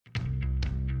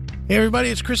Hey everybody,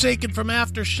 it's Chris Aiken from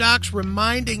Aftershocks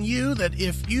reminding you that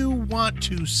if you want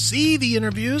to see the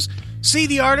interviews, see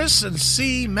the artists, and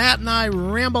see Matt and I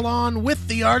ramble on with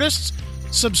the artists,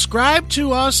 subscribe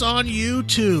to us on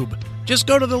YouTube. Just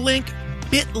go to the link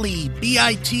bit.ly,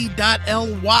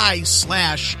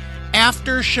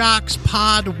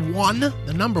 bit.ly/AftershocksPod1,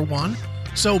 the number 1.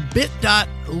 So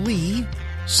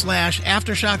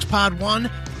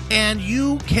bit.ly/AftershocksPod1, and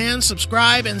you can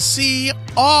subscribe and see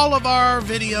all of our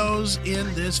videos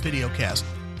in this videocast.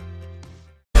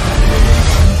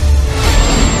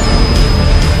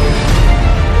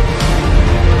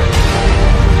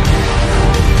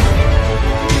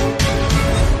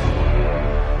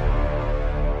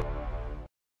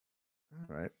 All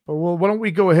right. Well, why don't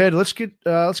we go ahead? Let's get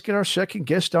our second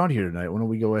guest on here tonight. Why don't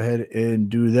we go ahead and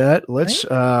do that? Let's.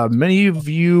 Many of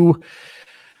you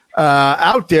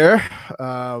out there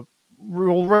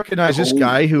will recognize this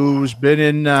guy who's been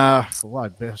in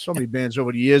so many bands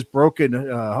over the years. Broken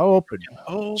Hope, and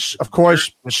of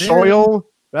course Soil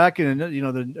back in the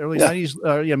early '90s.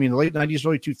 The late '90s,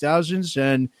 early 2000s,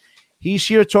 and he's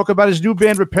here to talk about his new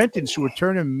band Repentance, who are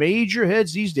turning major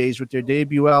heads these days with their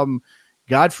debut album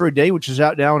God for a Day, which is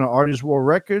out now on Artist War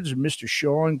Records. And Mr.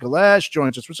 Shaun Galash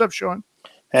joins us. What's up, Shaun?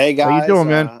 Hey guys, how you doing,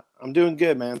 man? I'm doing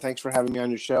good, man. Thanks for having me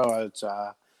on your show. It's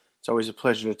always a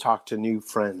pleasure to talk to new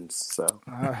friends. So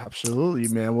absolutely,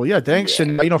 man. Well, yeah, thanks.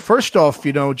 Yeah. And first off,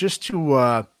 just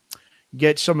to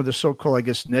get some of the so-called, I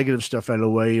guess, negative stuff out of the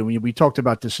way. I mean, we talked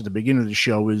about this at the beginning of the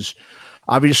show. Is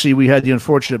obviously we had the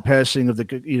unfortunate passing of the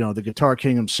Guitar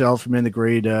King himself, man, the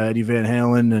great Eddie Van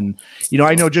Halen. And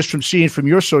I know just from seeing from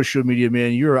your social media,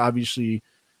 man, you're obviously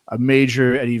a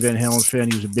major Eddie Van Halen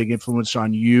fan. He was a big influence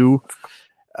on you.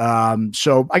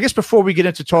 So I guess before we get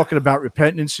into talking about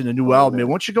Repentance and the new album, man,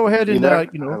 why don't you go ahead and I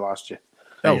lost you.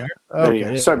 Oh,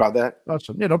 okay. Sorry about that.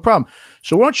 Awesome. Yeah, no problem.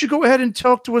 So why don't you go ahead and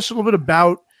talk to us a little bit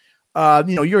about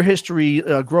your history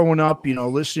growing up,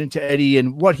 listening to Eddie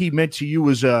and what he meant to you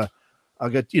as a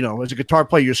guitar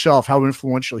player yourself, how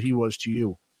influential he was to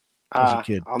you as a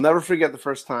kid. I'll never forget the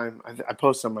first time I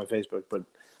posted on my Facebook, but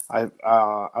I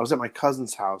was at my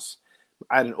cousin's house.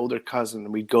 I had an older cousin,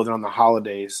 and we'd go there on the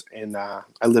holidays, and I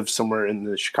lived somewhere in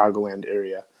the Chicagoland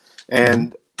area.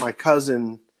 And my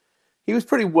cousin, he was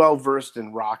pretty well versed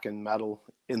in rock and metal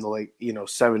in the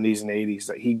 70s and 80s.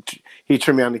 Like he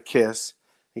turned me on to Kiss,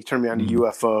 he turned me on to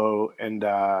UFO and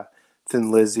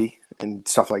Thin Lizzy and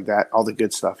stuff like that, all the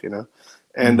good stuff,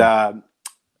 And I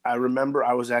remember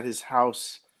I was at his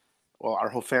house. Well, our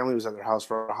whole family was at their house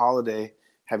for a holiday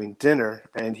having dinner,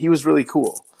 and he was really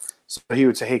cool. So he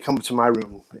would say, "Hey, come to my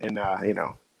room and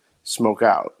smoke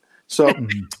out." So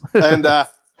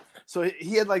so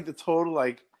he had like the total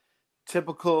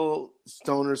typical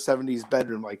stoner 70s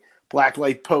bedroom, like black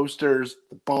light posters,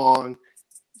 the bong.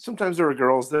 Sometimes there were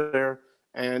girls there,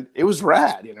 and it was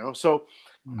rad, So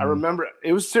I remember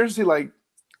it was seriously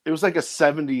it was like a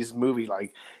 70s movie,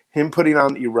 like him putting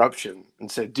on Eruption and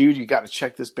said, "Dude, you got to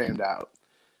check this band out."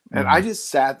 And I just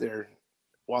sat there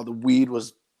while the weed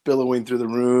was billowing through the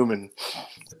room, and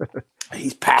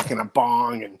he's packing a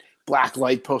bong and black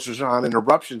light posters on, and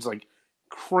Eruption's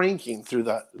cranking through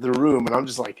the room. And I'm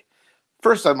just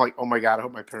first I'm like, oh my God, I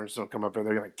hope my parents don't come up there.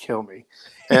 They're going to kill me.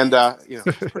 And, I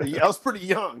was pretty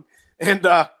young. And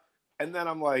then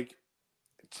I'm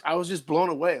I was just blown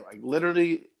away.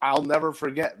 Literally, I'll never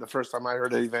forget the first time I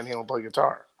heard Eddie Van Halen play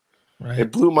guitar. Right.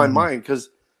 It blew my mind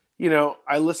because,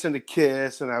 I listened to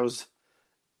Kiss and I was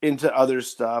into other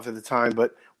stuff at the time.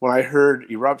 But when I heard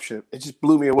Eruption, it just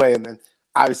blew me away. And then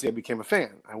obviously I became a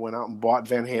fan. I went out and bought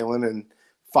Van Halen and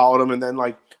followed him. And then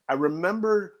I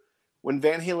remember when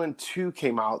Van Halen 2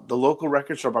 came out, the local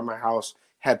record store by my house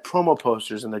had promo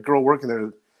posters, and the girl working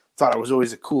there thought I was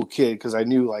always a cool kid because I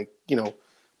knew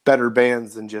better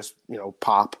bands than just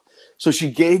pop. So she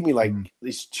gave me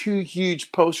these 2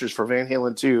 huge posters for Van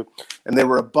Halen 2, and they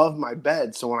were above my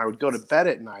bed. So when I would go to bed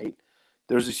at night,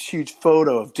 there was this huge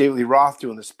photo of David Lee Roth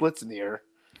doing the splits in the air.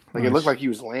 Nice. It looked like he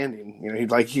was landing.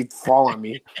 He'd fall on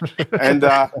me, and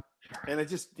it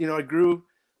just I grew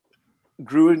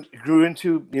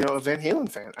into a Van Halen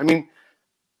fan. I mean,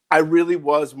 I really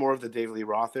was more of the David Lee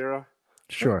Roth era.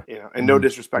 Sure. And no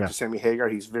disrespect to Sammy Hagar,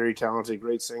 he's very talented,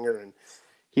 great singer, and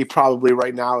he probably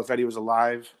right now, if Eddie was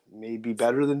alive, may be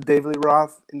better than David Lee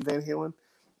Roth in Van Halen.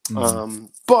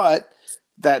 But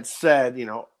that said,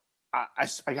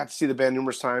 I got to see the band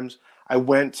numerous times.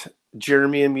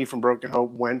 Jeremy and me from Broken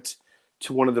Hope went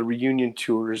to one of the reunion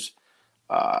tours.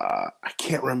 I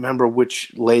can't remember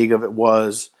which leg of it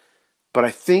was, but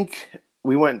I think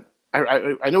we went.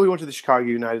 I know we went to the Chicago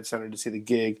United Center to see the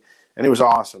gig, and it was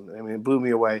awesome. I mean, it blew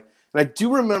me away. And I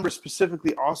do remember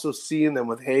specifically also seeing them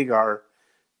with Hagar.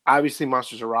 Obviously,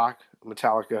 Monsters of Rock,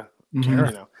 Metallica,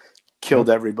 killed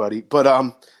everybody. But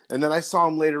and then I saw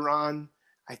them later on.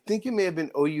 I think it may have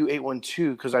been OU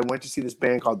 812 because I went to see this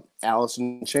band called Alice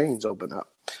in Chains open up.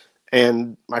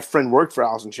 And my friend worked for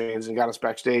Alice in Chains and got us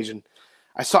backstage. And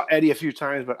I saw Eddie a few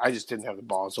times, but I just didn't have the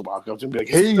balls to walk up to him and be like,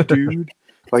 hey, dude.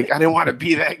 Like, I didn't want to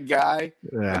be that guy.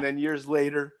 Yeah. And then years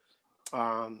later,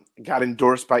 got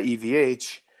endorsed by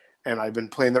EVH. And I've been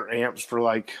playing their amps for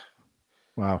like,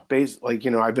 wow. I've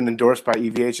been endorsed by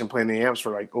EVH and playing the amps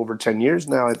for like over 10 years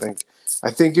now, I think.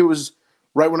 I think it was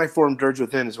right when I formed Dirge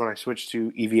Within is when I switched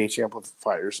to EVH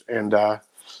amplifiers. And I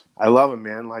love them,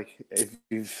 man. Like, if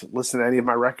you've listened to any of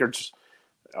my records,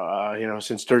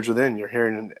 since Dirge Within, you're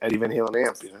hearing an Eddie Van Halen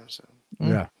amp, So.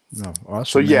 Yeah. No, awesome.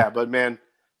 So, yeah, but, man,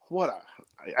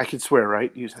 I could swear,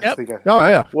 right? Yep.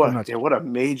 Yeah. What a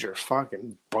major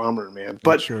fucking bummer, man.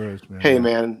 But, it sure is, man. Hey,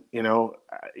 man,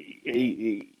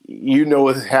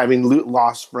 with having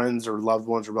lost friends or loved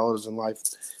ones or relatives in life,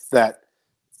 that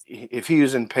if he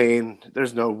was in pain,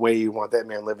 there's no way you want that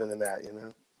man living in that,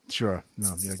 Sure.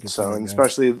 No. Yeah. So, and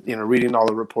especially, reading all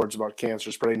the reports about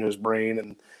cancer spreading to his brain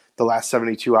and the last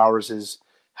 72 hours, his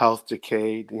health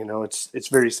decayed, it's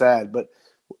very sad. But,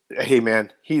 hey,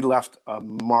 man, he left a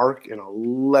mark and a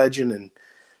legend. And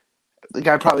the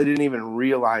guy probably didn't even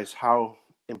realize how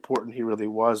important he really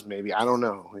was, maybe. I don't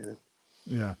know.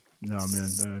 Yeah. No,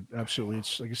 man, absolutely.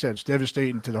 It's like I said, it's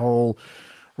devastating to the whole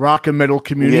rock and metal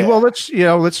community. Yeah. Well, let's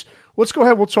go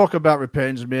ahead. We'll talk about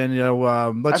Repentance, man.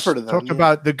 Let's talk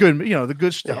about the good, the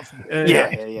good stuff.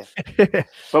 Yeah. But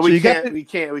so we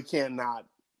can't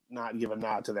not give a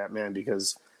nod to that man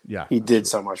because he did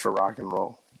so much for rock and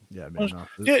roll. Yeah, man.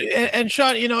 And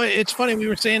Shaun, it's funny. We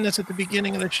were saying this at the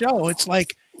beginning of the show. It's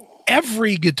like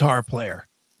every guitar player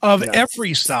of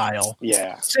every style,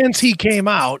 since he came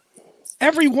out.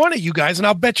 Every one of you guys, and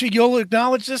I'll bet you'll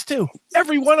acknowledge this too.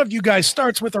 Every one of you guys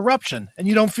starts with Eruption, and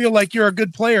you don't feel like you're a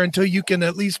good player until you can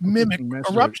at least mimic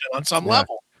Eruption on some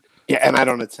level. Yeah, and I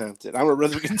don't attempt it. I'm a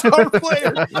rhythm guitar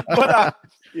player, but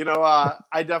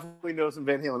I definitely know some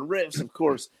Van Halen riffs, of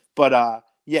course. But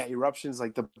Eruption's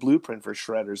like the blueprint for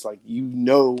shredders. Like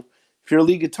if you're a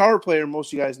lead guitar player, most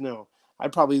of you guys know. I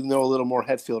probably know a little more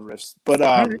Hetfield riffs,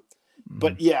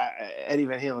 but yeah, Eddie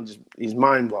Van Halen he's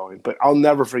mind blowing. But I'll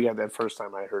never forget that first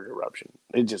time I heard Eruption.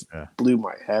 It just blew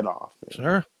my head off.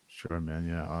 Man. Sure, man.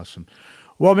 Yeah, awesome.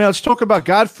 Well, man, let's talk about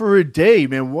God for a Day,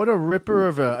 man. What a ripper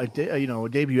of a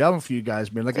debut album for you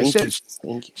guys, man. Like I said,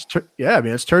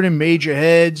 it's turning major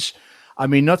heads. I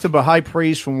mean, nothing but high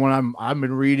praise from what I've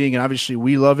been reading, and obviously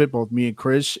we love it, both me and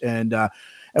Chris. And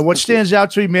what stands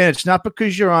out to me, man, it's not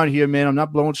because you're on here, man. I'm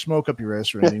not blowing smoke up your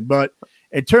ass or anything, but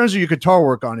in terms of your guitar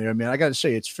work on here, man, I got to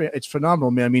say it's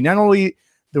phenomenal, man. I mean, not only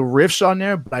the riffs on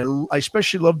there, but I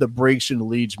especially love the breaks and the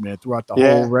leads, man, throughout the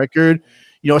whole record.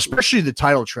 Especially the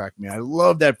title track, man. I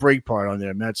love that break part on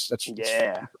there, man. That's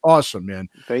awesome, man.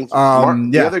 Thank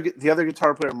you. The other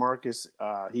guitar player, Marcus,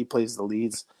 he plays the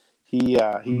leads. He's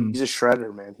a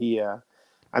shredder, man.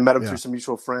 I met him through some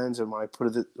mutual friends, and when I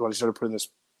started putting this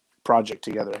project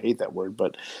together, I hate that word,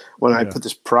 but when I put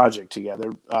this project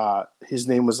together, his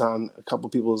name was on a couple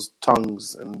people's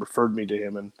tongues and referred me to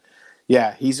him. And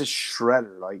he's a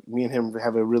shredder. Like, me and him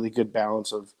have a really good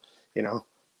balance of,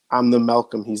 I'm the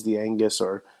Malcolm, he's the Angus,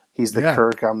 or he's the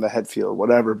Kirk, I'm the Hetfield,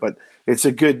 whatever. But it's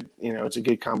a good, it's a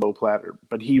good combo platter.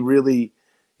 But he really,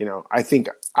 I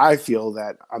feel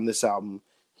that on this album,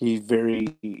 he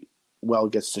very well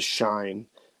gets to shine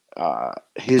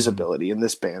his ability in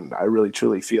this band. I really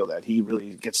truly feel that he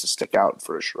really gets to stick out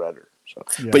for a shredder. So,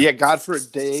 but God for a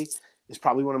Day is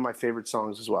probably one of my favorite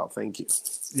songs as well. Thank you.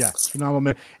 Yeah, phenomenal,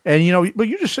 man. And but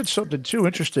you just said something too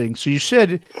interesting. So you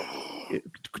said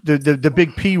the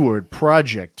big P word,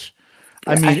 project.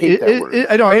 I mean, I hate that word.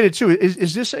 I know, I hate it too.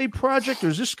 Is this a project, or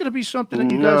is this going to be something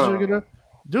that you guys are going to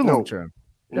do long term?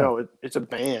 No, it's a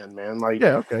band, man. Like,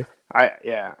 okay.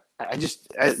 I just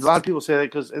a lot of people say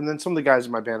that and then some of the guys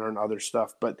in my band are in other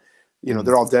stuff, but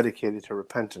they're all dedicated to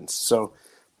Repentance. So,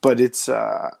 but it's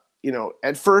at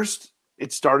first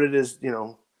it started as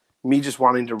me just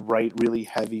wanting to write really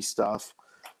heavy stuff.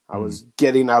 I was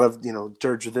getting out of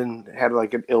Dirge Within, had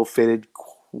like an ill-fated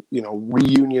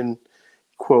reunion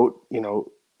quote,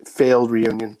 failed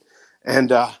reunion,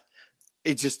 and I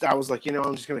was like,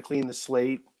 I'm just gonna clean the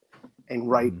slate and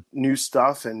write new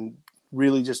stuff and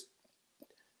really just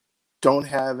don't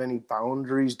have any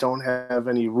boundaries, don't have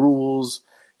any rules,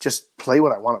 just play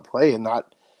what I want to play and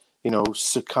not,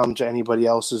 succumb to anybody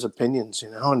else's opinions,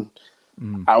 and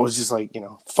I was just like,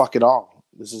 fuck it all.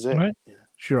 This is it. Right.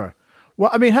 Sure. Well,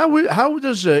 I mean, how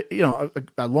does a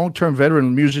long-term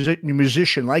veteran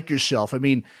musician like yourself? I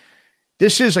mean,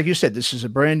 this is, like you said, this is a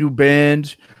brand new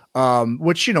band.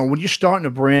 Which, when you're starting a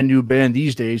brand new band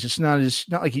these days, it's not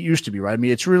like it used to be, right? I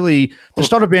mean, it's really to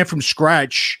start a band from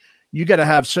scratch. You got to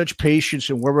have such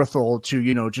patience and wherewithal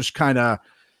to, just kind of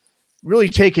really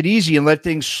take it easy and let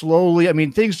things slowly. I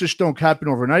mean, things just don't happen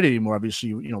overnight anymore.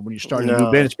 Obviously, when you start a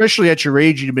new band, especially at your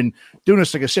age, you've been doing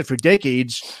this, like I said, for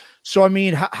decades. So, I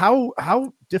mean,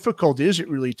 how difficult is it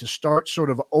really to start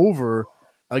sort of over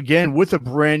again with a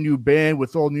brand new band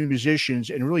with all new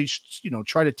musicians and really,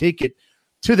 try to take it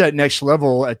to that next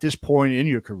level at this point in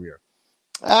your career?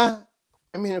 I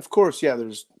mean, of course, yeah.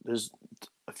 There's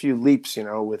a few leaps,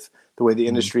 with the way the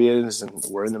industry is, and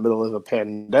we're in the middle of a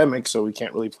pandemic, so we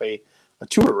can't really play a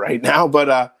tour right now.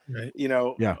 But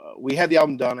we had the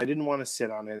album done. I didn't want to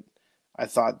sit on it. I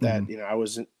thought that I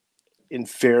wasn't in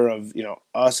fear of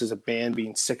us as a band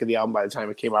being sick of the album by the time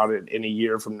it came out in a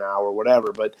year from now or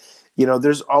whatever. But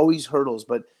there's always hurdles.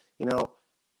 But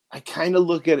I kind of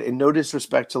look at it, and no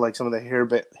disrespect to like some of the hair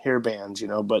bands,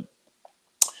 but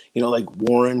like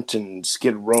Warrant and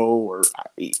Skid Row, or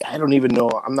I don't even know.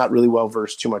 I'm not really well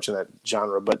versed too much in that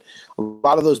genre, but a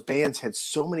lot of those bands had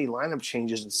so many lineup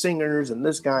changes and singers and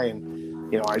this guy,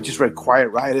 and I just read Quiet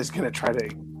Riot is going to try to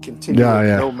continue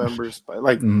to kill members, but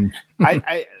like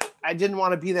I didn't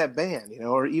want to be that band,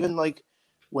 or even like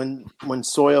when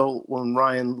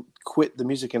Ryan quit the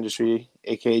music industry,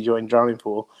 aka joined Drowning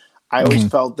Pool. I always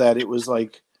felt that it was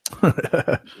like,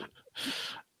 I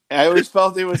always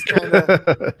felt it was kind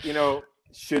of,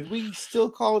 should we still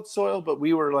call it Soil? But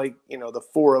we were like, the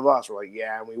four of us were like,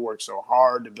 yeah, and we worked so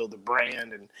hard to build a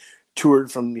brand and toured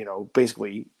from,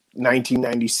 basically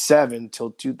 1997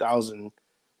 till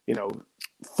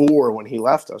 2004 when he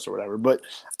left us or whatever. But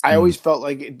I always felt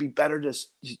like it'd be better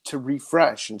to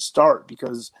refresh and start,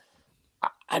 because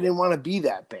I didn't want to be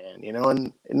that band,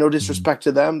 and no disrespect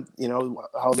to them,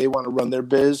 how they want to run their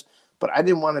biz, but I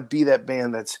didn't want to be that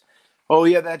band that's, oh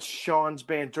yeah, that's Shaun's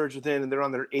band, Dirge Within, and they're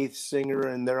on their 8th singer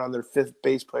and they're on their 5th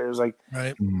bass players. Like,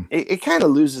 right. It kind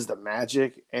of loses the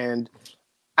magic. And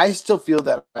I still feel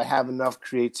that I have enough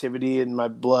creativity in my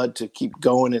blood to keep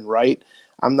going and write.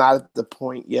 I'm not at the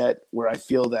point yet where I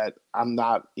feel that I'm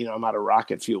not, I'm out of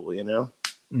rocket fuel,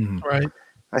 Right.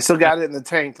 I still got it in the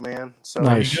tank, man. So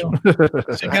nice. So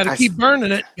you got to keep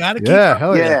burning it. Got to keep.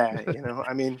 Hell yeah.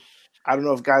 I mean, I don't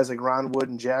know if guys like Ron Wood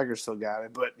and Jagger still got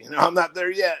it, but I'm not there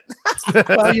yet.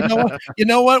 Well, you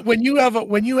know what? When you have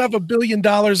 $1 billion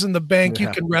in the bank, you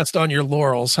can rest on your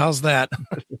laurels. How's that?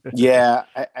 Yeah,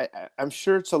 I'm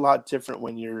sure it's a lot different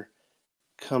when you're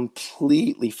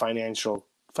completely financially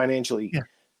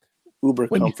uber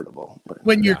comfortable.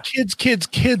 When your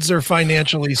kids are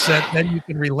financially set, then you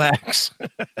can relax.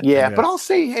 Yeah, but I'll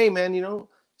say, hey, man,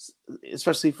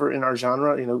 especially in our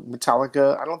genre,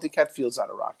 Metallica, I don't think that feels out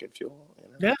of rocket fuel.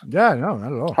 Yeah, no,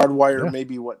 not at all. Hardwire,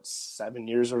 maybe 7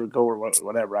 years ago or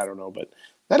whatever, I don't know, but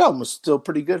that album was still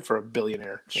pretty good for a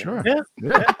billionaire. Sure. Yeah,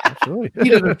 absolutely. He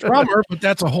needed a drummer, but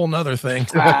that's a whole nother thing.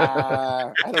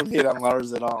 I don't hate on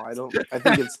Lars at all.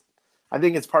 I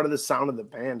think it's part of the sound of the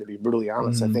band, to be brutally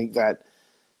honest. I think that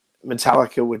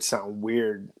Metallica would sound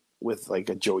weird with like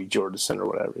a Joey Jordison or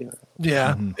whatever.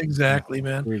 Yeah, exactly,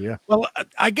 man. Yeah. Well,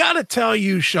 I got to tell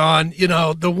you, Shaun,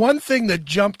 the one thing that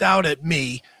jumped out at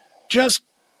me just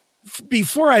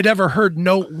before I'd ever heard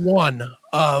note 1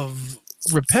 of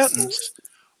Repentance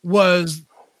was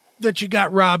that you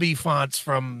got Robbie Fonts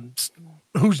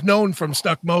who's known from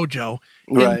Stuck Mojo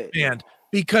in the band.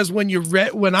 Because when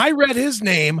I read his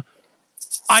name,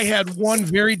 I had one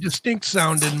very distinct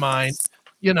sound in mind,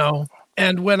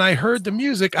 and when I heard the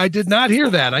music, I did not hear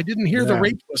that. I didn't hear the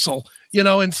rape whistle,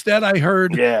 instead I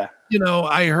heard,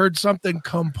 I heard something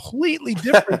completely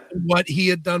different than what he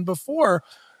had done before.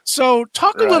 So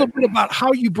talk a little bit about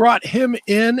how you brought him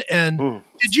in, and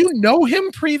did you know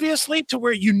him previously to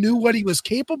where you knew what he was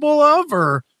capable of,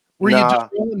 or were you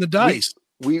just rolling the dice?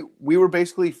 We were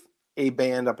basically a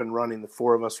band up and running, the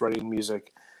four of us writing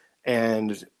music,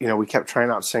 and we kept trying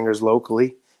out singers locally,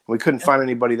 and we couldn't find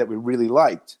anybody that we really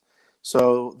liked.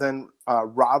 So then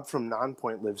Rob from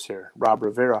Nonpoint lives here, Rob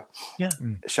Rivera. Yeah.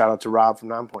 Shout out to Rob from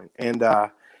Nonpoint. And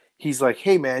he's like,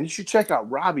 hey, man, you should check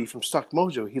out Robbie from Stuck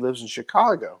Mojo. He lives in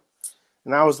Chicago.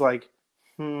 And I was like,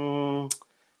 cool,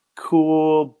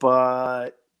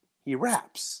 but he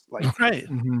raps. Like,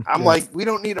 I'm like, we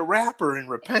don't need a rapper in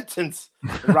Repentance.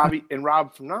 And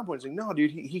Rob from Nonpoint's like, no,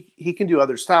 dude, he can do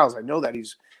other styles. I know that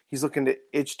he's looking to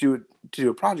to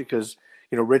do a project because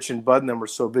Rich and Bud and them were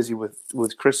so busy with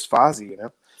Chris Fozzy,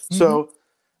 So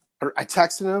I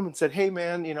texted him and said, hey,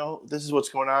 man, this is what's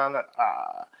going on.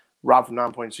 Rob from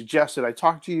Nonpoint suggested I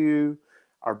talk to you.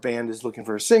 Our band is looking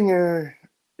for a singer.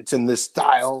 It's in this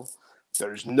style.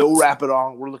 There's no rap at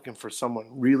all. We're looking for someone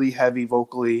really heavy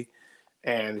vocally,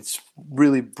 and it's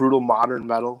really brutal modern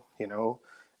metal, you know.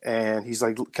 And he's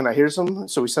like, can I hear some?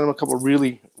 So we sent him a couple of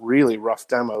really, really rough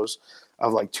demos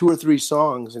of like 2 or 3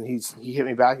 songs. And he hit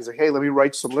me back. He's like, hey, let me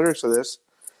write some lyrics of this.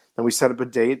 Then we set up a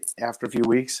date after a few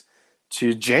weeks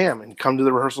to jam and come to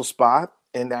the rehearsal spot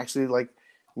and actually like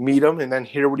meet him and then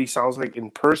hear what he sounds like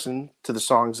in person to the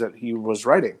songs that he was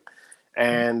writing.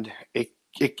 And it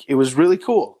was really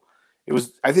cool.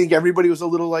 I think everybody was a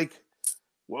little like,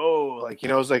 whoa, like, you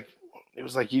know, it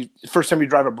was like you first time you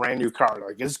drive a brand new car,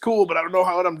 like it's cool, but I don't know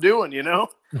what I'm doing, you know?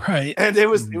 Right. And it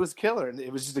was killer. And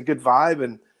it was just a good vibe.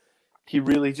 And he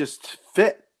really just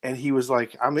fit. And he was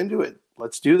like, I'm into it.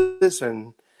 Let's do this.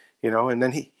 And, you know, and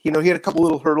then he had a couple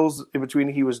little hurdles in between.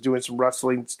 He was doing some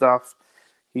wrestling stuff.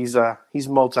 He's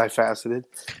multifaceted,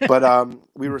 but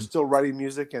we were still writing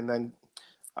music, and then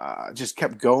just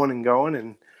kept going and going.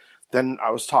 And then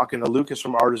I was talking to Lucas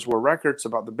from Artists War Records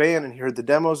about the band, and he heard the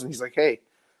demos, and he's like, hey,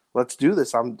 let's do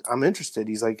this. I'm interested.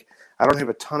 He's like, I don't have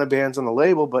a ton of bands on the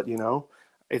label, but you know,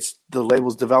 the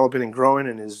label's developing and growing,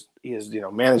 and he has, you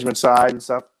know, management side and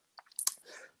stuff.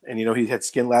 And you know, he had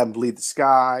Skin Lab and Bleed the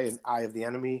Sky and Eye of the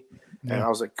Enemy. Yeah. And I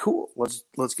was like, cool,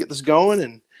 let's get this going.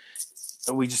 And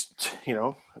we just, you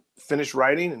know, finished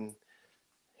writing, and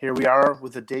here we are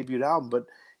with a debut album. But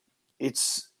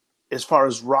it's, as far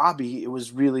as Robbie, it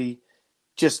was really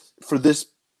just for this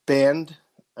band.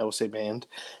 I will say band.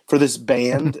 For this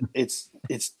band, it's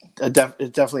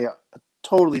definitely a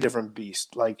totally different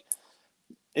beast. Like,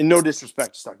 in no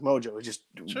disrespect to Stock Mojo, it just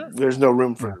there's no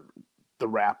room for the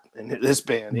rap in this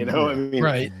band. You know, I mean,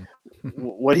 right.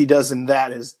 What he does in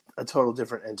that is a total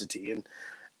different entity, and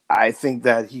I think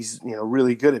that he's, you know,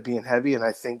 really good at being heavy. And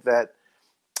I think that,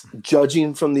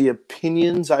 judging from the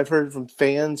opinions I've heard from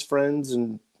fans, friends,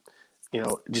 and, you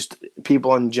know, just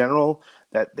people in general,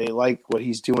 that they like what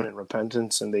he's doing in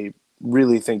Repentance, and they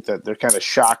really think that they're kind of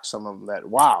shocked, some of them, that,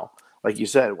 wow, like you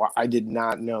said, wow, I did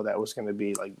not know that was going to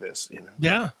be like this, you know?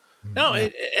 Yeah. No,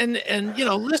 and you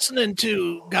know, listening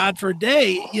to God for a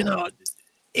Day, you know,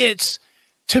 it's,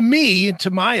 to me, to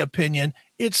my opinion,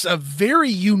 it's a very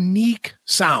unique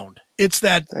sound. It's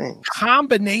that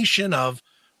combination of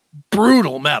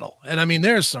brutal metal. And I mean,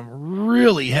 there's some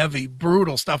really heavy,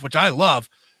 brutal stuff, which I love.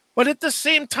 But at the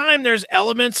same time, there's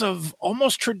elements of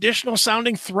almost traditional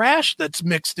sounding thrash that's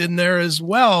mixed in there as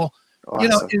well. Awesome. You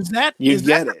know,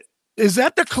 is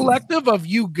that the collective of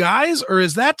you guys, or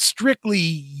is that strictly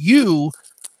you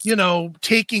know,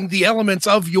 taking the elements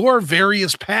of your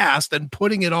various past and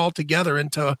putting it all together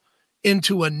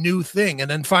into a new thing,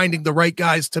 and then finding the right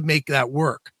guys to make that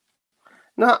work?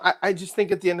 No, I just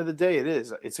think at the end of the day,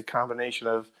 it's a combination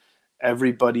of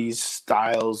everybody's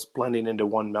styles blending into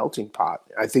one melting pot.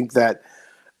 I think that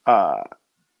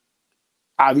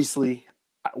obviously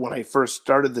when I first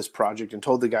started this project and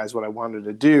told the guys what I wanted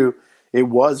to do, it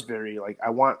was very like, I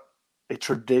want a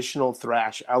traditional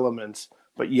thrash elements,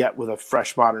 but yet with a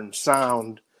fresh modern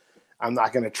sound. I'm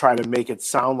not going to try to make it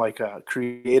sound like a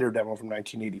Creator demo from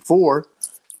 1984,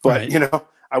 but you know,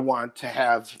 I want to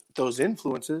have those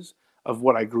influences of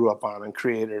what I grew up on, and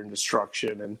Creator and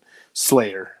Destruction and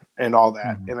Slayer and all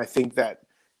that. And I think that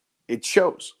it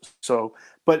shows. So,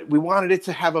 but we wanted it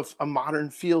to have a modern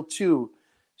feel too.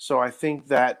 So I think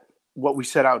that what we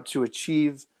set out to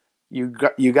achieve, you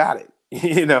got it,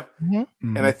 you know?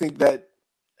 And I think that,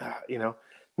 you know,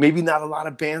 maybe not a lot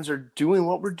of bands are doing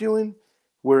what we're doing,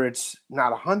 where it's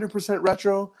not 100%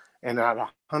 retro and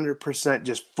not 100%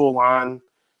 just full on,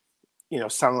 you know,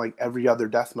 sounding like every other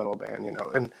death metal band, you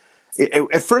know. And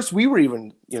at first we were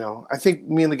even, you know, I think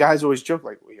me and the guys always joke,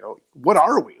 like, you know, what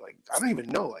are we? Like, I don't even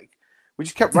know. Like, we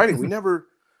just kept writing. we never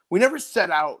set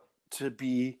out to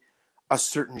be a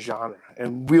certain genre.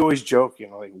 And we always joke, you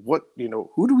know, like, what, you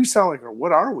know, who do we sound like, or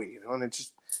what are we? You know, and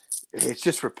it's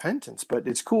just Repentance, but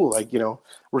it's cool. Like, you know,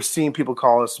 we're seeing people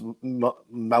call us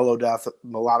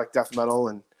melodic death metal,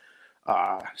 and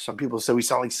some people say we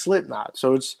sound like Slipknot.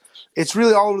 So it's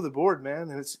really all over the board, man,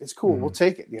 and it's cool. We'll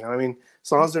take it, you know. I mean,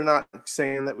 as long as they're not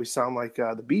saying that we sound like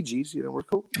the Bee Gees, you know, we're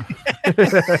cool.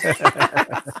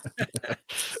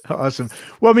 Awesome.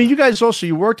 Well, I mean, you guys also,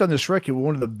 you worked on this record with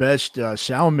one of the best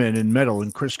soundmen in metal,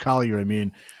 and Chris Collier. I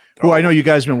mean, who I know you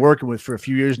guys have been working with for a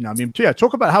few years now. I mean, yeah,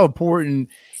 talk about how important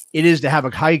it is to have a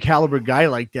high caliber guy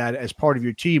like that as part of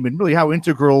your team, and really how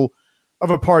integral of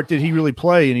a part did he really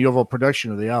play in the overall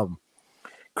production of the album?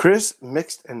 Chris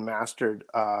mixed and mastered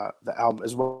the album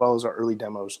as well as our early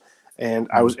demos. And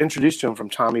I was introduced to him from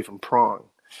Tommy from Prong.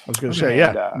 I was going to say,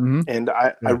 yeah. And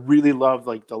I really loved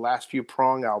like the last few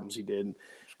Prong albums he did.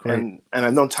 And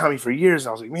I've known Tommy for years. And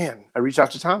I was like, man, I reached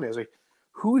out to Tommy. I was like,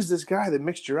 who is this guy that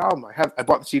mixed your album? I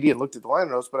bought the CD and looked at the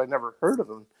liner notes, but I'd never heard of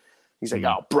him. He's like,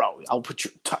 oh, bro, I'll put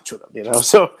you in touch with him, you know?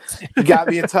 So he got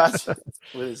me in touch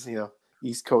with his, you know,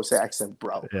 East Coast accent,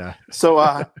 bro. Yeah.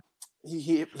 So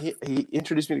he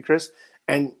introduced me to Chris,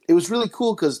 and it was really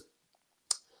cool because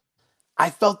I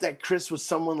felt that Chris was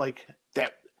someone like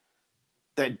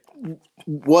that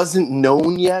wasn't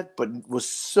known yet, but was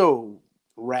so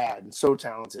rad and so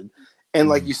talented. And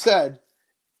like you said,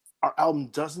 our album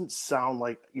doesn't sound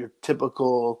like your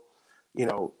typical, you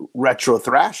know, retro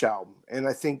thrash album. And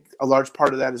I think a large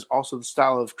part of that is also the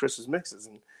style of Chris's mixes.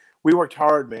 And we worked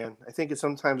hard, man. I think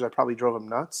sometimes I probably drove him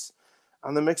nuts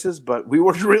on the mixes, but we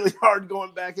worked really hard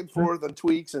going back and forth on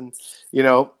tweaks and, you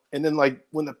know, and then like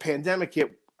when the pandemic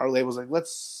hit, our label's like,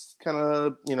 let's kind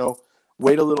of, you know,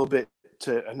 wait a little bit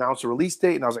to announce a release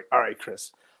date. And I was like, all right,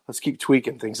 Chris, let's keep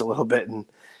tweaking things a little bit. And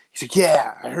he's like,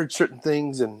 yeah, I heard certain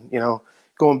things and, you know,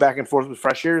 going back and forth with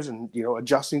fresh ears and, you know,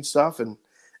 adjusting stuff. And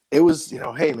it was, you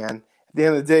know, hey, man, at the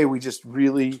end of the day, we just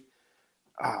really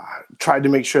tried to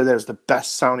make sure that it was the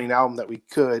best sounding album that we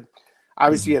could.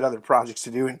 Obviously, he had other projects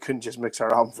to do and couldn't just mix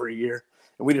our album for a year.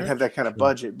 And we didn't have that kind of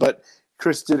budget. But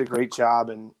Chris did a great job.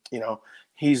 And, you know,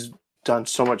 he's done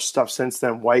so much stuff since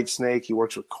then. Whitesnake, he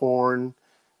works with Korn.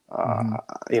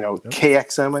 You know,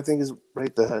 KXM, I think is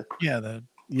right. The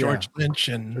George Lynch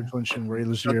and Ray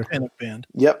Lazier band.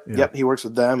 Yep. He works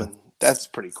with them, and that's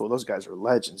pretty cool. Those guys are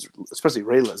legends, especially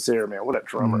Ray Lazier, man. What a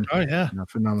drummer! Oh yeah,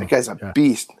 phenomenal. That guy's a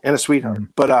beast and a sweetheart.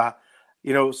 But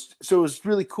you know, so it was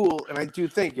really cool, and I do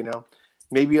think, you know,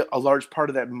 maybe a large part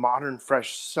of that modern,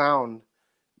 fresh sound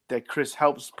that Chris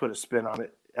helps put a spin on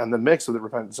it on the mix of the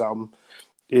Repentance album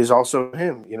is also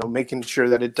him. You know, making sure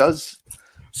that it does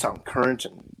sound current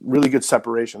and really good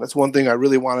separation. That's one thing I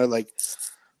really want to like.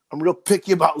 I'm real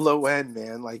picky about low end,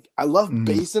 man. Like I love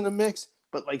bass in the mix,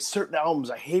 but like certain albums,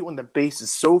 I hate when the bass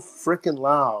is so freaking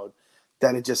loud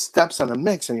that it just steps on the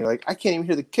mix, and you're like, I can't even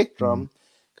hear the kick drum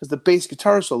because the bass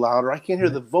guitar is so loud, or I can't hear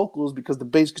the vocals because the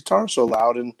bass guitar is so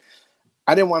loud. And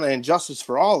I didn't want to injustice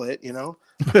for all it, you know.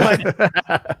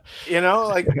 But you know,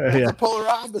 like that's the polar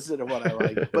opposite of what I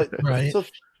like. But so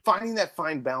finding that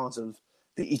fine balance of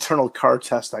the eternal car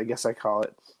test, I guess I call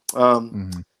it.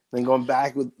 Then going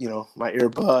back with, you know, my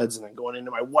earbuds, and then going into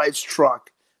my wife's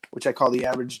truck, which I call the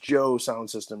Average Joe sound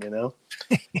system, you know.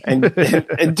 And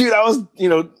dude, I was, you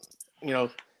know,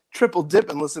 triple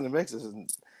dipping listening to mixes,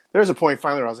 and there's a point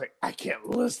finally where I was like, I can't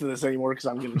listen to this anymore because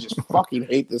I'm gonna just fucking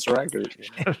hate this record.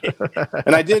 You know?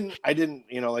 And I didn't,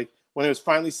 you know, like when it was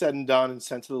finally said and done and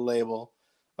sent to the label,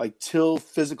 like till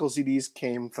physical CDs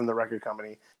came from the record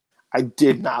company, I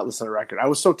did not listen to the record. I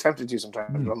was so tempted to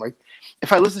sometimes. But I'm like,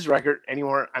 if I listen to this record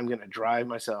anymore, I'm going to drive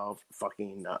myself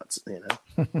fucking nuts, you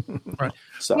know?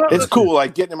 So it's cool.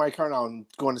 Like getting in my car now and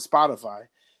going to Spotify,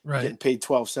 getting paid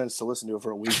 12 cents to listen to it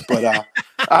for a week. But,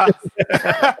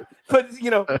 but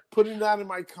you know, putting that in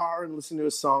my car and listening to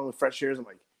a song with fresh ears, I'm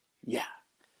like, yeah,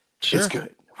 it's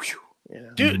good. You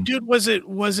know? Dude, was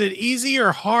it easy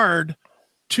or hard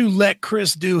to let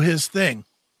Chris do his thing?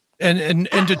 And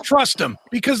to trust him,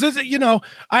 because this, you know,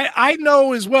 I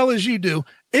know as well as you do,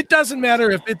 it doesn't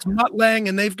matter if it's Mutt Lange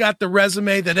and they've got the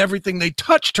resume that everything they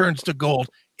touch turns to gold.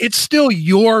 It's still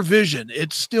your vision.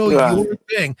 It's still your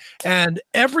thing. And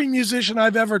every musician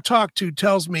I've ever talked to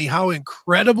tells me how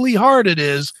incredibly hard it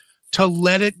is to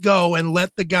let it go and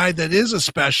let the guy that is a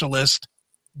specialist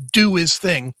do his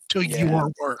thing to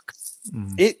your work.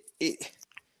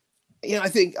 You know, I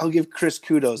think I'll give Chris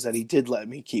kudos that he did let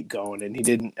me keep going, and he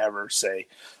didn't ever say,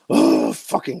 "Oh,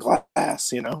 fucking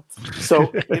glass," you know.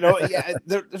 So, you know,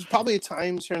 there's probably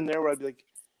times here and there where I'd be like,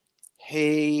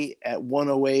 "Hey, at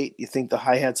 108, you think the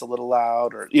hi-hat's a little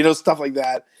loud," or you know, stuff like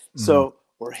that. So,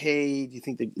 or hey, do you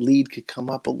think the lead could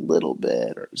come up a little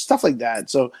bit, or stuff like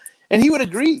that. So, and he would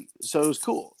agree. So it was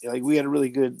cool. Like we had a really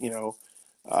good, you know,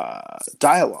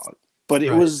 dialogue. But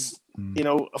it was, you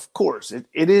know, of course, it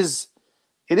is,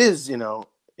 you know,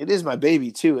 it is my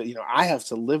baby too. You know, I have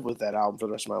to live with that album for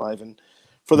the rest of my life. And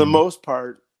for the most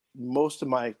part, most of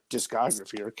my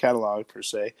discography or catalog per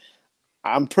se,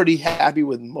 I'm pretty happy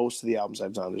with most of the albums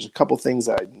I've done. There's a couple things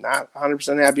that I'm not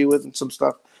 100% happy with and some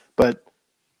stuff. But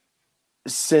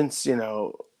since, you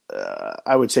know,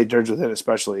 I would say Dirge Within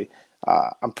especially,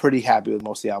 I'm pretty happy with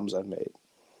most of the albums I've made.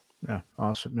 Yeah,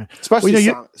 awesome, man. Especially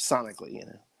sonically, you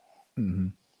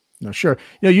know. No, sure.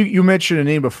 You know, you mentioned a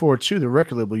name before too. The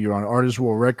record label you're on, Artist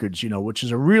World Records, you know, which is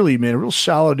a really, man, a real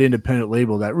solid independent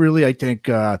label that really, I think,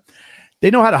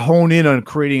 they know how to hone in on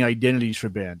creating identities for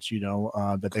bands,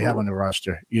 that they have on the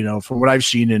roster, from what I've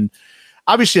seen. And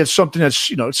obviously that's something that's,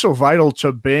 it's so vital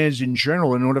to bands in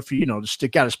general in order for, to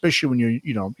stick out, especially when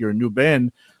you're a new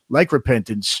band like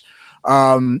Repentance.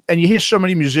 And you hear so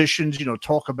many musicians,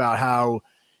 talk about how,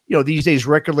 these days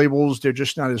record labels, they're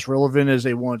just not as relevant as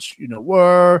they once,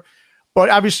 were. But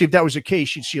obviously, if that was the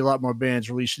case, you'd see a lot more bands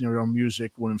releasing their own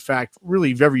music when, in fact,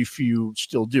 really very few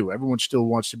still do. Everyone still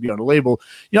wants to be on a label.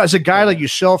 As a guy like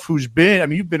yourself who's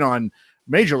been, you've been on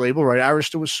major label, right?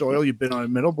 Arista was Soil. You've been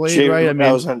on Metal Blade, right?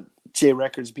 I was on J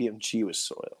Records, BMG was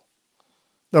Soil.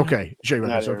 Okay, J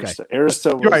Records, Not okay. Arista.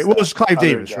 Arista was You're right. Well, it was Clive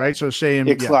Davis, guy. right? So same.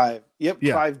 Yeah, Clive. Yep,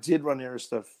 Yeah. Clive did run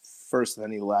Arista first, and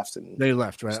then he left. And they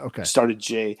left, right? Okay. Started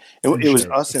J. It was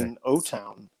us in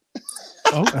O-Town.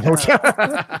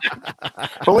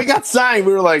 When we got signed,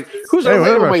 we were like, "Who's our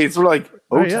label mates?" We're like,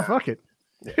 "Oh yeah, fuck it."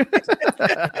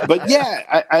 But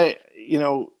yeah, I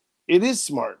it is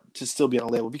smart to still be on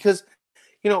a label because,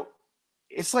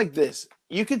 it's like this.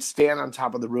 You could stand on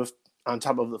top of the roof, on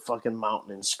top of the fucking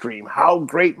mountain, and scream how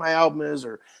great my album is,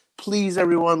 or please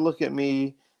everyone look at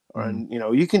me, or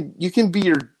you can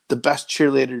be the best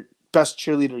cheerleader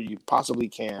you possibly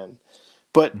can.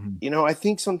 But I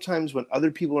think sometimes when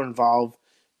other people are involved,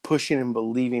 pushing and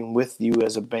believing with you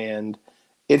as a band,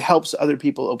 it helps other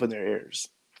people open their ears.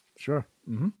 Sure.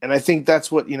 Mm-hmm. And I think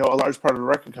that's what, a large part of a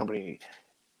record company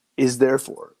is there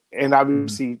for. And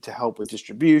obviously to help with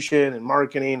distribution and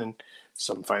marketing and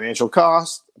some financial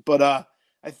costs. But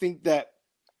I think that,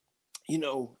 I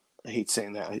hate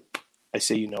saying that. I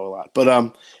say a lot.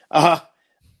 But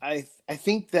I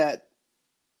think that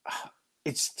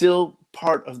it's still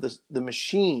part of the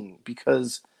machine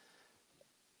because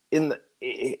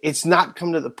it's not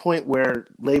come to the point where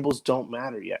labels don't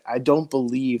matter yet. I don't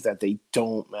believe that they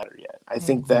don't matter yet. I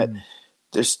think that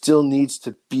there still needs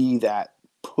to be that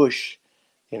push,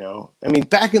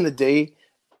 back in the day,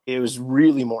 it was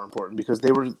really more important because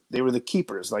they were the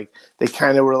keepers. Like they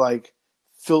kind of were like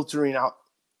filtering out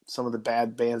some of the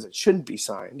bad bands that shouldn't be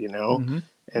signed,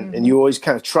 And you always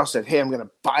kind of trust that, hey, I'm going to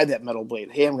buy that Metal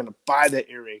Blade. Hey, I'm going to buy that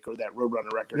Earache or that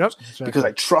Roadrunner record because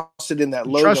I trusted in that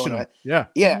logo. And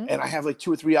and I have like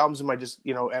 2 or 3 albums in my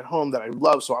at home that I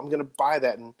love, so I'm going to buy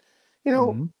that. And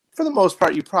for the most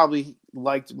part, you probably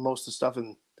liked most of the stuff,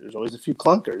 and there's always a few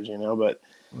clunkers,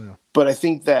 But I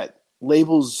think that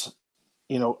labels,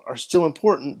 are still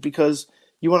important because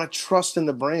you want to trust in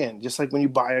the brand, just like when you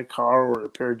buy a car or a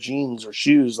pair of jeans or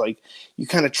shoes, like you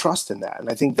kind of trust in that. And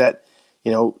I think that,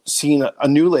 seeing a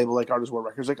new label like Artist War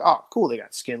Records, like, oh, cool, they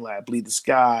got Skin Lab, Bleed the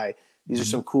Sky. These are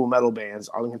some cool metal bands.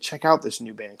 I'm going to check out this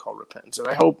new band called Repentance. And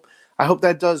I hope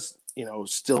that does,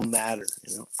 still matter.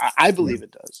 I believe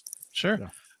it does. Sure. Yeah.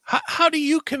 How do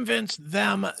you convince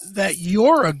them that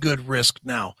you're a good risk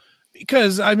now?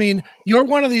 Because you're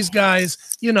one of these guys,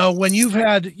 when you've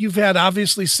had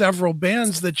obviously several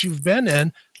bands that you've been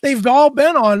in, they've all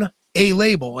been on a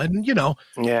label. And,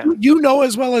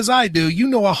 as well as I do,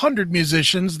 100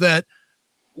 musicians that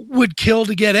would kill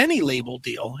to get any label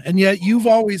deal. And yet you've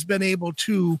always been able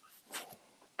to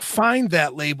find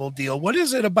that label deal. What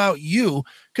is it about you?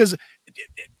 Because,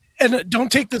 and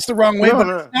don't take this the wrong way, but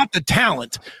it's not the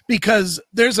talent, because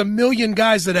there's a million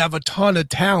guys that have a ton of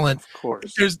talent. Of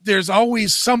course. There's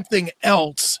always something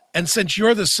else. And since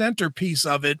you're the centerpiece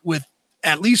of it with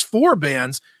at least 4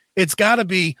 bands, it's got to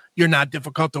be you're not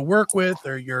difficult to work with,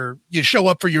 or you show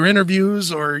up for your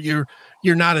interviews, or you're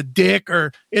not a dick,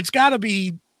 or it's got to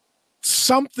be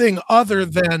something other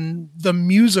than the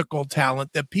musical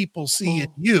talent that people see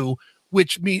in you,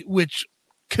 which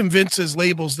convinces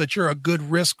labels that you're a good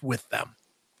risk with them.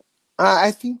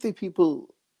 I think that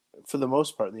people, for the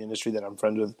most part in the industry that I'm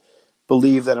friends with,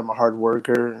 believe that I'm a hard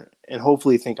worker and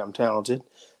hopefully think I'm talented,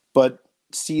 but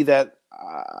see that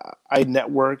I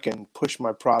network and push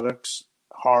my products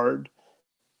hard,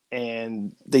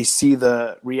 and they see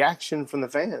the reaction from the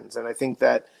fans. And I think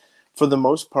that for the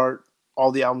most part,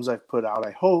 all the albums I've put out,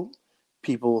 I hope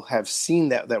people have seen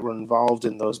that were involved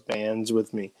in those bands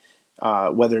with me,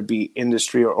 whether it be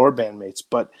industry or bandmates.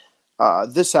 But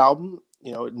this album,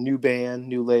 new band,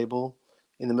 new label,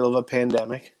 in the middle of a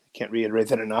pandemic, I can't reiterate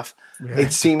that enough. Yeah.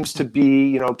 It seems to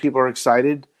be, people are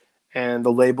excited, and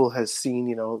the label has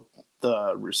seen,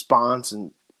 the response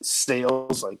and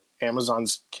sales. Like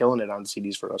Amazon's killing it on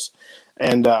CDs for us,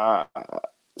 and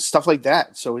stuff like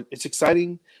that. So it's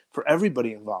exciting for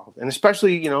everybody involved, and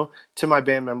especially, to my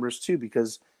band members too,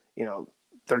 because,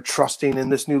 they're trusting in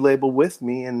this new label with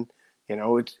me, and,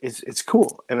 it's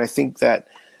cool. And I think that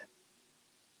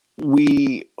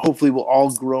we hopefully will all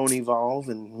grow and evolve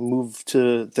and move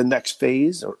to the next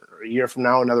phase, or a year from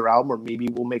now, another album, or maybe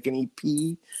we'll make an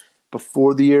EP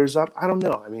before the year's up. I don't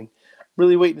know. I mean,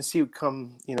 really waiting to see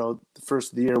come, the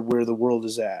first of the year where the world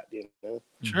is at,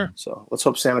 Sure. So let's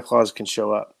hope Santa Claus can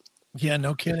show up. Yeah,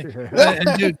 no kidding.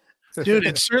 And dude,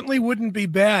 it certainly wouldn't be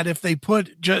bad if they put,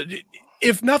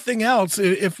 if nothing else,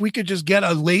 if we could just get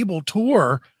a label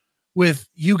tour with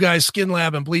you guys, Skin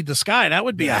Lab and Bleed the Sky. That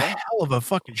would be a hell of a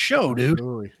fucking show,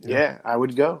 dude. Yeah, I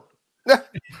would go. So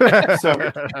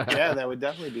yeah, that would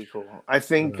definitely be cool. I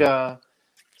think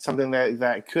something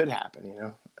that could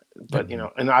happen, but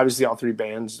and obviously all three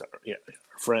bands are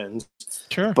friends.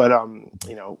 Sure. But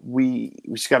we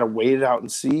just got to wait it out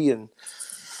and see. And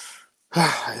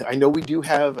I know we do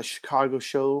have a Chicago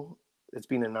show that's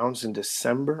being announced in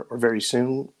December or very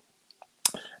soon,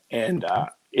 and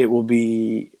it'll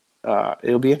be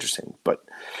interesting. But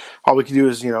all we can do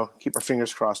is keep our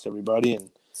fingers crossed, everybody, and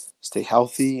stay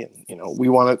healthy. And we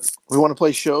want to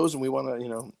play shows, and we want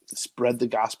to spread the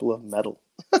gospel of metal.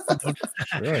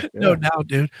 No doubt,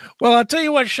 dude. Well, I'll tell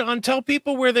you what, Shaun, tell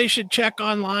people where they should check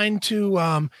online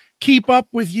to keep up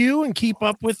with you and keep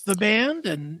up with the band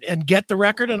and get the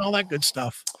record and all that good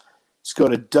stuff. Just go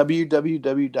to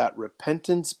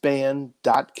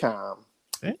www.repentanceband.com.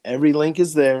 Okay. Every link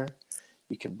is there.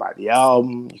 You can buy the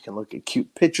album. You can look at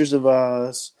cute pictures of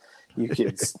us. You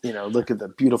could, look at the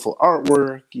beautiful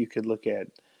artwork. You could look at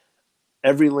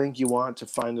every link you want to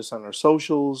find us on our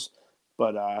socials.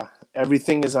 But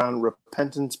everything is on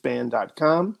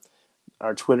repentanceband.com,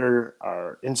 our Twitter,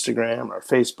 our Instagram, our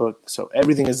Facebook. So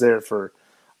everything is there for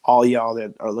all y'all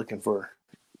that are looking for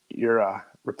your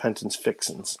repentance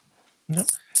fixins. Yep.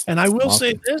 And I will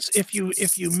say this, if you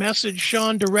message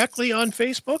Shaun directly on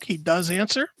Facebook, he does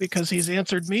answer, because he's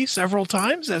answered me several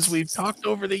times as we've talked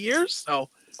over the years. So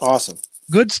awesome.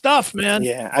 Good stuff, man.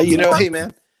 Yeah. Hey,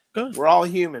 man. Good. We're all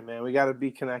human, man. We got to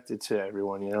be connected to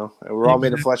everyone, We're all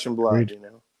made of flesh and blood,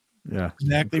 Yeah,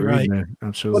 exactly right. Man.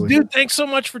 Absolutely. Well, dude, thanks so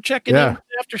much for checking in with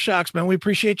Aftershocks, man. We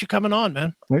appreciate you coming on,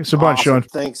 man. Thanks a bunch, Shaun.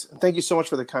 Thanks. Thank you so much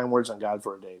for the kind words on God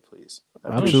for a Day, please.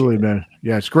 Absolutely, man.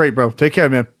 Yeah, it's great, bro. Take care,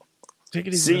 man. Take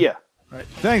it easy. See ya. Right.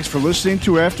 Thanks for listening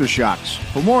to Aftershocks.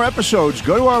 For more episodes,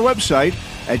 go to our website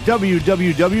at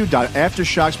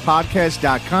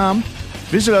www.aftershockspodcast.com.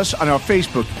 Visit us on our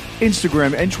Facebook,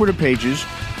 Instagram, and Twitter pages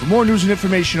for more news and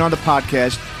information on the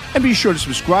podcast. And be sure to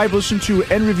subscribe, listen to,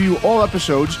 and review all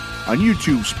episodes on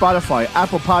YouTube, Spotify,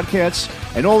 Apple Podcasts,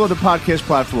 and all other podcast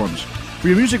platforms. For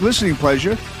your music listening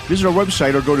pleasure, visit our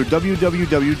website or go to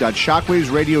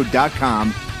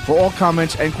www.shockwavesradio.com. For all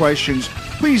comments and questions,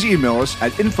 please email us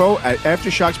at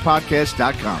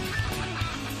info@aftershockspodcast.com.